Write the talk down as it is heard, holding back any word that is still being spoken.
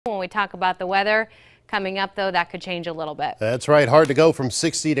we talk about the weather. Coming up, though, that could change a little bit. That's right. Hard to go from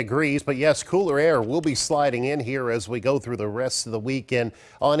 60 degrees, but yes, cooler air will be sliding in here as we go through the rest of the weekend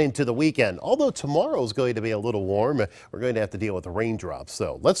on into the weekend. Although tomorrow is going to be a little warm, we're going to have to deal with the raindrops.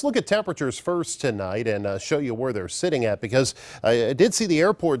 So let's look at temperatures first tonight and show you where they're sitting at, because I did see the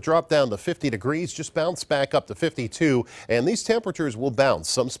airport drop down to 50 degrees, just bounce back up to 52, and these temperatures will bounce.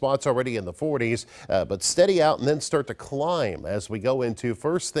 Some spots already in the 40s, but steady out and then start to climb as we go into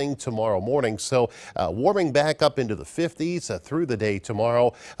first thing tomorrow morning. So warming back up into the 50s through the day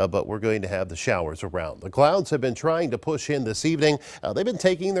tomorrow, but we're going to have the showers around. The clouds have been trying to push in this evening. They've been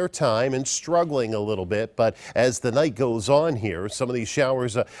taking their time and struggling a little bit, but as the night goes on here, some of these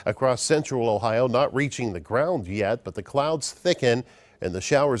showers across central Ohio not reaching the ground yet, but the clouds thicken and the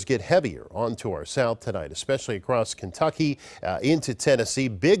showers get heavier onto our south tonight, especially across Kentucky into Tennessee.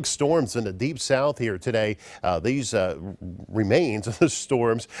 Big storms in the deep south here today. These remains of the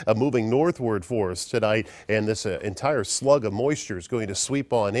storms moving northward for us tonight, and this entire slug of moisture is going to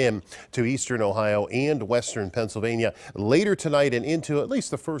sweep on in to eastern Ohio and western Pennsylvania later tonight and into at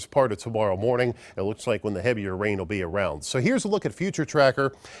least the first part of tomorrow morning. It looks like when the heavier rain will be around. So here's a look at Future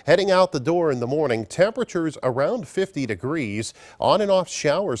Tracker. Heading out the door in the morning, temperatures around 50 degrees, on and off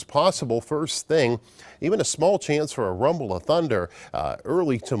showers possible first thing, even a small chance for a rumble of thunder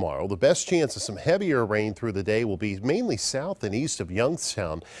early tomorrow. The best chance of some heavier rain through the day will be mainly south and east of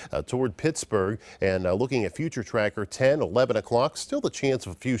Youngstown toward Pittsburgh. And looking at Future Tracker, 10, 11 o'clock, still the chance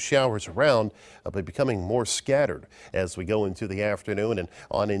of a few showers around, but becoming more scattered as we go into the afternoon and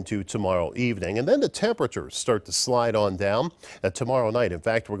on into tomorrow evening. And then the temperatures start to slide on down tomorrow night. In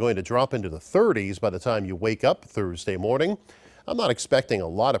fact, we're going to drop into the 30s by the time you wake up Thursday morning. I'm not expecting a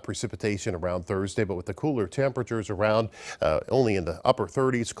lot of precipitation around Thursday, but with the cooler temperatures around only in the upper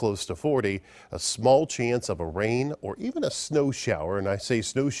 30s, close to 40, a small chance of a rain or even a snow shower. And I say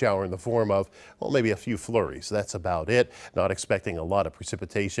snow shower in the form of, well, maybe a few flurries. That's about it. Not expecting a lot of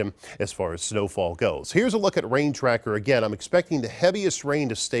precipitation as far as snowfall goes. Here's a look at Rain Tracker. Again, I'm expecting the heaviest rain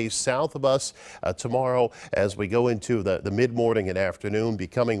to stay south of us tomorrow as we go into the mid-morning and afternoon,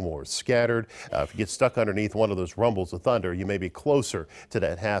 becoming more scattered. If you get stuck underneath one of those rumbles of thunder, you may be closer to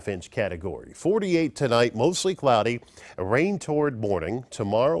that half-inch category. 48 tonight, mostly cloudy, rain toward morning.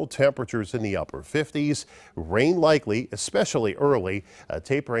 Tomorrow, temperatures in the upper 50s, rain likely, especially early,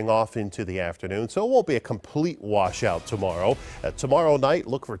 tapering off into the afternoon, so it won't be a complete washout tomorrow. Tomorrow night,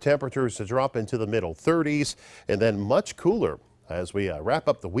 look for temperatures to drop into the middle 30s, and then much cooler as we wrap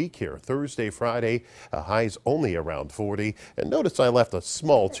up the week here. Thursday, Friday, highs only around 40. And notice I left a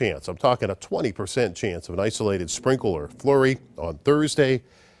small chance. I'm talking a 20% chance of an isolated sprinkle or flurry on Thursday.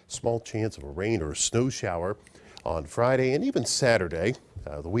 Small chance of a rain or snow shower on Friday and even Saturday.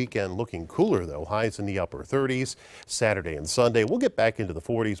 The weekend looking cooler, though. Highs in the upper 30s. Saturday and Sunday, we'll get back into the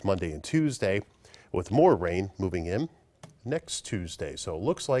 40s Monday and Tuesday, with more rain moving in next Tuesday. So it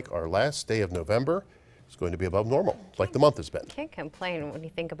looks like our last day of November is going to be above normal, like the month has been. Can't complain when you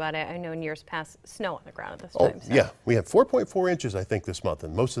think about it. I know in years past, snow on the ground at this time. So. Yeah, we had 4.4 inches, I think, this month,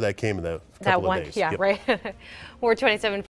 and most of that came in the couple of days. Yeah, yep. Right. We're 27.